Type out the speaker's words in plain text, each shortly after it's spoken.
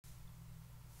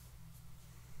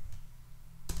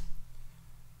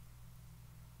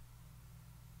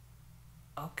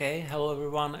Okay, hello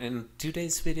everyone. In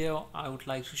today's video I would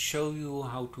like to show you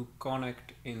how to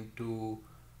connect into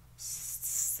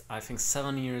I think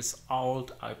 7 years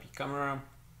old IP camera.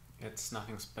 It's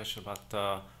nothing special, but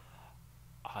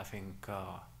I think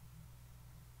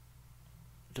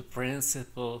the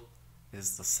principle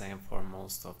is the same for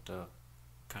most of the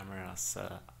cameras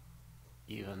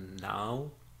even now.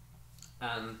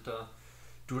 And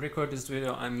to record this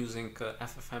video I'm using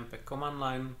ffmpeg command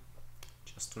line,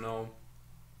 just to know.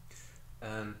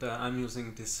 And I'm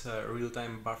using this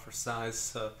real-time buffer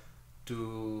size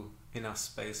to enough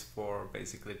space for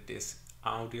basically this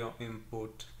audio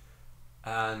input.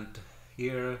 And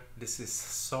here this is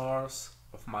source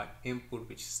of my input,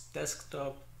 which is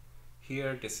desktop.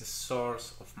 Here this is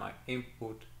source of my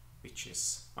input, which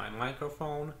is my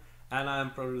microphone, and I'm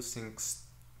producing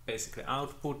basically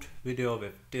output video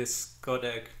with this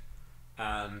codec,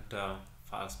 and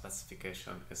file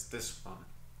specification is this one.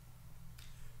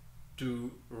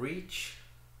 To reach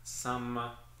some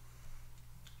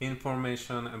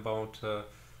information about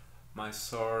my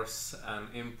source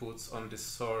and inputs on this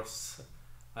source,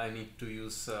 I need to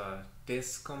use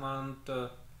this command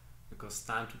because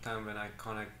time to time when I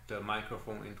connect the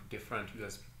microphone into different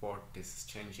USB port, this is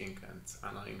changing and it's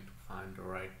annoying to find the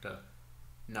right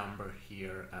number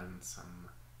here and some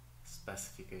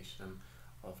specification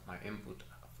of my input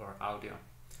for audio.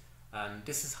 And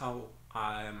this is how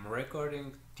I'm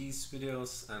recording these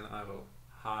videos, and I will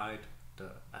hide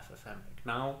the ffmpeg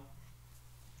now.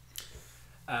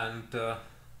 And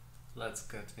let's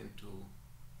get into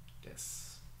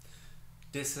this.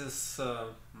 This is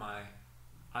my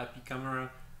IP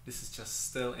camera. This is just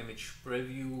still image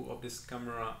preview of this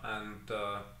camera, and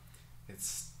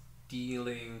it's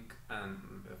dealing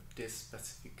and with this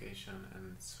specification,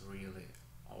 and it's really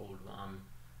old one.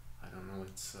 I don't know,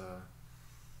 it's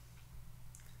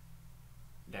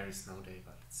there is no day,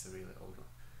 but it's a really old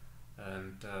one.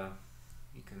 And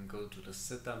you can go to the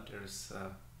setup. There's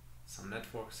some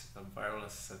network setup,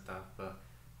 wireless setup,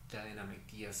 dynamic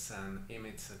DSN,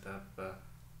 image setup.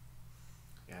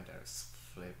 Yeah, there's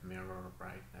flip, mirror,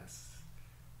 brightness,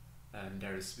 and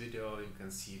there is video. You can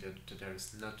see that there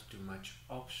is not too much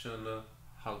option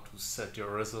how to set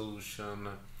your resolution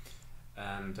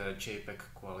and JPEG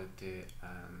quality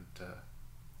and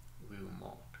view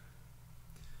mode.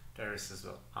 There is as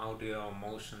well audio,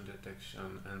 motion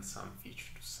detection, and some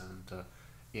feature to send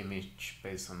image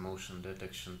based on motion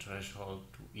detection threshold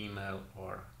to email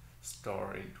or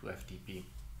store into FTP.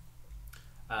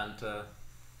 And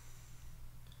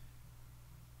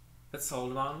that's all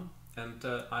one. And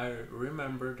I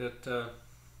remember that the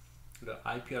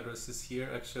IP address is here.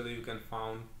 Actually, you can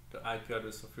find the IP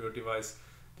address of your device.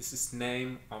 This is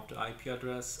name of the IP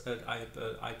address,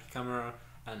 IP camera,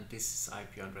 and this is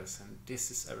IP address, and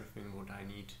this is everything what I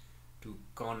need to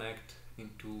connect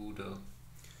into the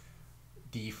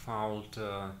default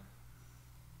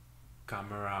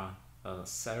camera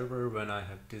server when I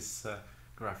have this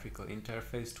graphical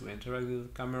interface to interact with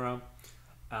the camera.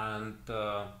 And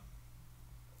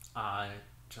I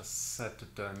just set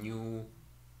the new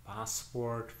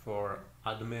password for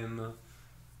admin,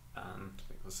 and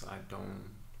because I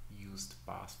don't use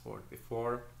the password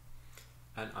before,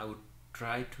 and I would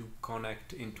try to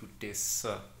connect into this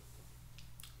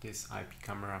this IP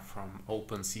camera from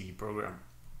Opencv program.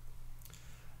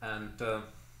 And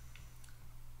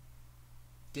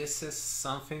this is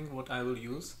something what I will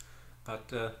use,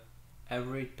 but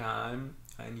every time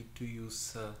I need to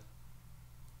use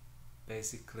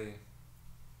basically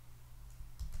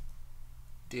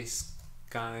this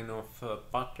kind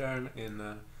of pattern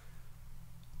in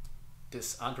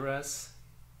this address.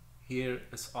 Here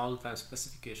is all time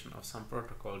specification of some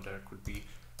protocol. There could be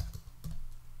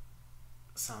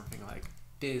something like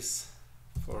this.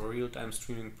 For real-time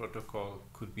streaming protocol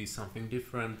could be something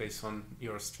different based on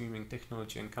your streaming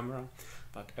technology and camera,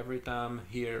 but every time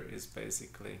here is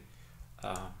basically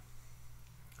how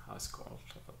it's called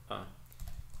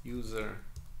user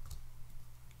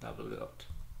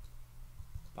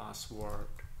password,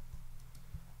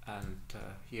 and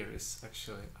here is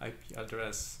actually IP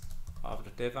address of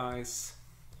the device,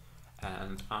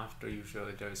 and after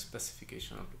usually there is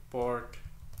specification of the port,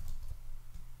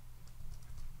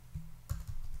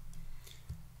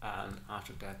 and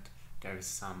after that there is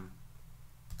some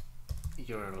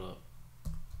URL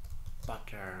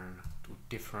pattern to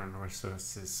different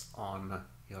resources on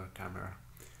your camera.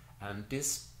 And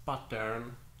this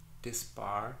pattern, this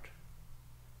part,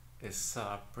 is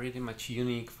pretty much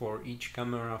unique for each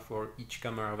camera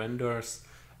vendors,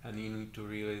 and you need to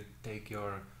really take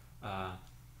your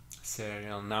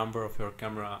serial number of your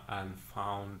camera and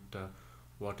found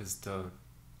what is the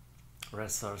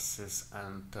resources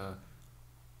and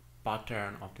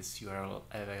pattern of this URL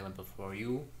available for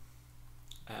you.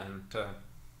 And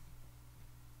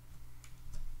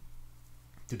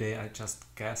today I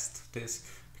just guessed this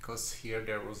because here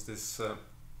there was this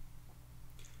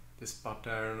this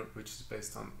pattern which is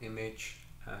based on image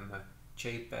and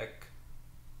JPEG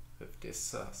with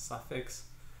this suffix,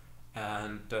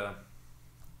 and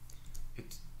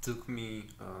it took me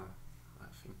I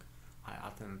think I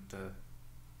attempted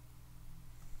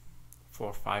 4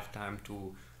 or 5 times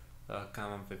to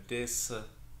come up with this.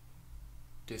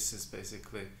 This is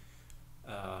basically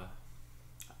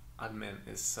admin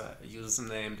is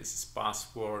username, this is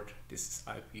password, this is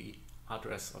IP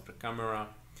address of the camera.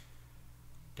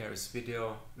 There is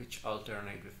video which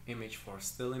alternate with image for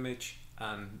still image,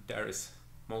 and there is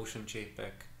motion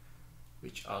JPEG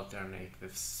which alternate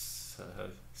with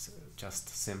just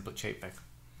simple JPEG.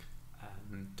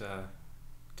 And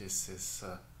this is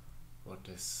what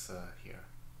is here.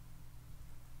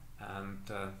 And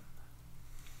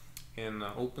in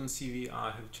Opencv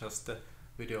I have just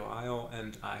video IO,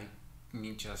 and I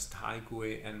need just high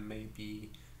GUI and maybe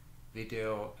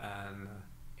video and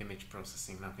image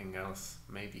processing, nothing else,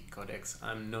 maybe codecs.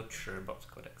 I'm not sure about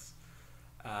codecs,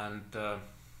 and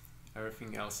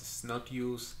everything else is not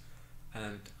used.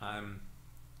 And I'm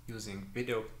using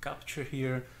VideoCapture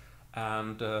here,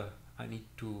 and I need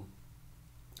to,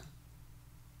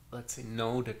 let's say,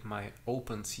 know that my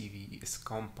Opencv is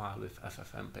compiled with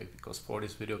ffmpeg, because for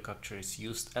this VideoCapture is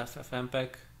used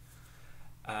ffmpeg,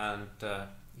 and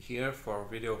here for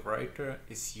VideoWriter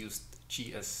is used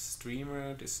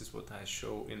GStreamer. This is what I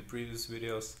show in previous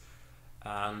videos,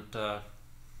 and I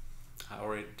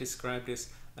already described this.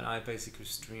 And I basically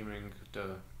streaming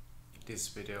this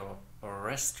video, or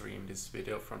restream this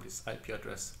video from this IP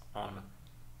address on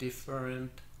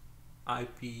different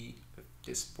IP with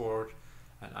this port,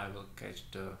 and I will catch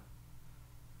the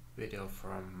video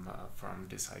from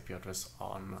this IP address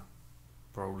on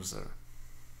browser.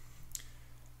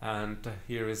 And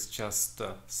here is just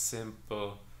a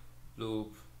simple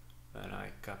loop when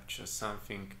I capture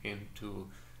something into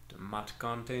the MAT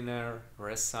container,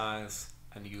 resize,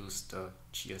 and use the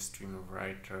GStreamer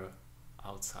writer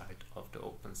outside of the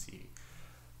Opencv.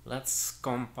 Let's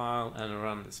compile and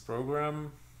run this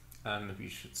program, and we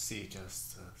should see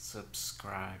just a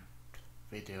subscribed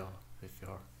video with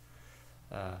your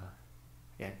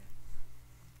yeah.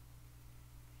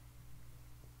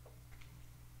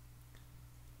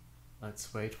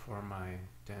 Let's wait for my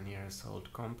 10 years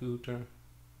old computer.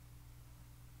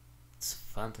 It's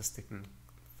fantastic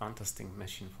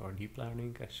machine for deep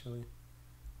learning, actually.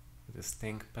 This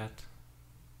ThinkPad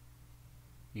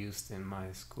used in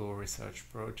my school research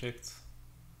projects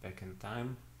back in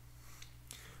time.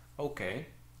 Okay,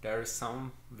 there is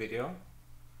some video,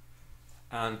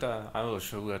 and I will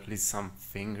show you at least some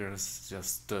fingers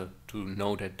just to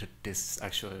know that this is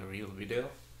actually a real video.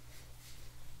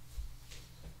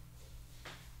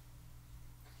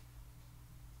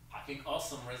 I think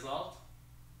awesome result.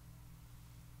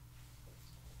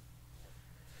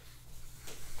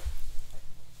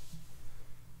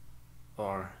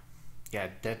 Or yeah,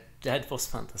 that was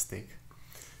fantastic.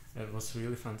 That was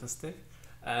really fantastic.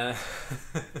 And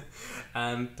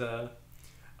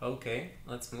okay,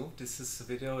 let's move. This is a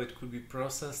video. It could be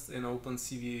processed in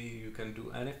Opencv. You can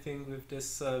do anything with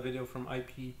this video from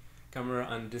IP camera,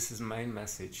 and this is main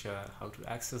message: how to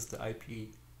access the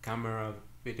IP camera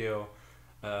video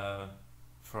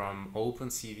from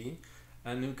Opencv.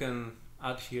 And you can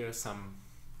add here some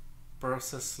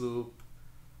process loop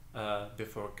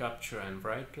before capture and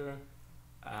writer,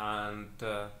 and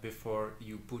before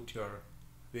you put your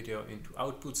video into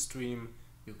output stream,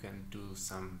 you can do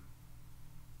some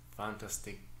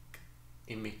fantastic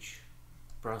image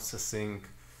processing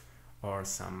or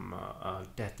some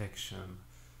detection,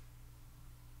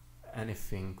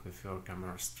 anything with your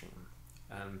camera stream.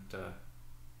 And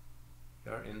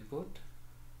your input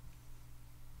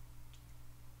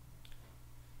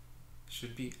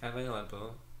should be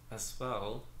available as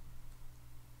well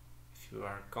if you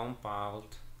are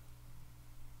compiled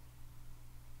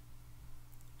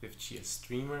with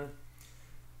GStreamer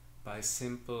by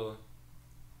simple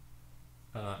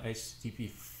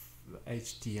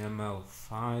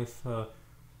HTML5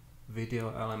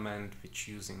 video element, which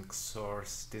using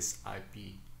source this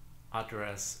IP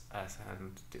address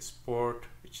and this port,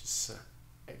 which is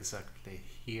exactly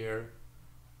here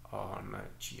on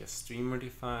GStreamer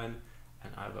defined.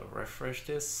 And I will refresh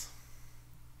this.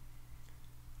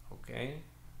 Okay,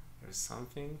 there's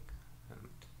something, and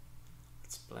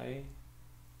let's play.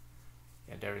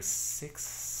 Yeah, there is 6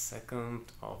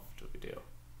 seconds of the video.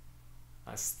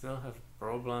 I still have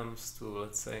problems to,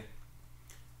 let's say,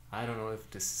 I don't know if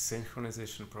this is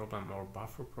synchronization problem or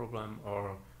buffer problem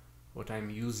or what I'm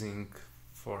using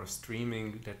for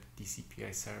streaming, that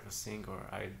TCP/IP servicing, or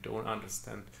I don't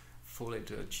understand fully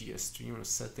the GStreamer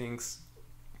settings.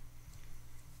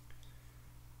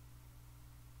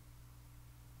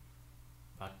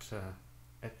 But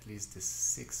at least this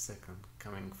 6 seconds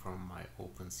coming from my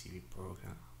Opencv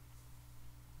program.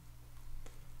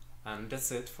 And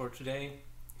that's it for today.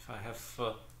 If I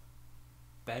have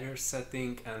better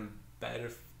setting and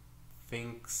better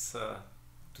things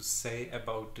to say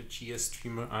about the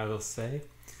GStreamer, I will say,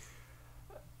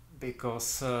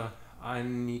 because I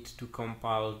need to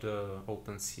compile the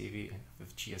Opencv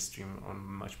with GStreamer on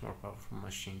much more powerful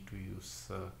machine to use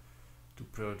to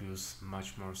produce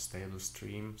much more stable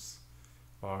streams,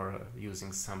 or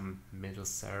using some middle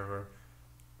server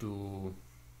to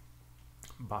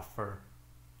buffer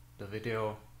the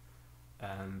video.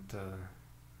 And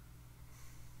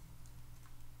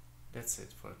that's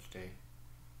it for today.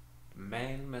 The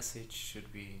main message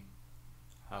should be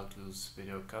how to use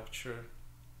VideoCapture,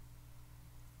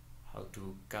 how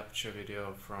to capture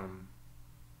video from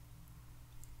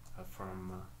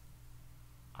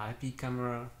IP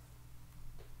camera,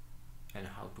 and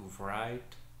how to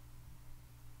write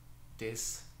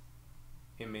this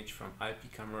image from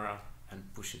IP camera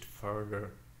and push it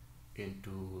further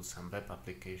into some web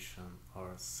application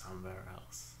or somewhere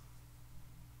else.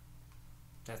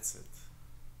 That's it.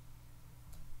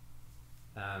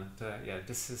 And yeah,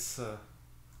 this is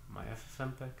my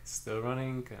ffmpeg still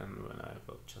running, and when I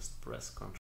will just press Ctrl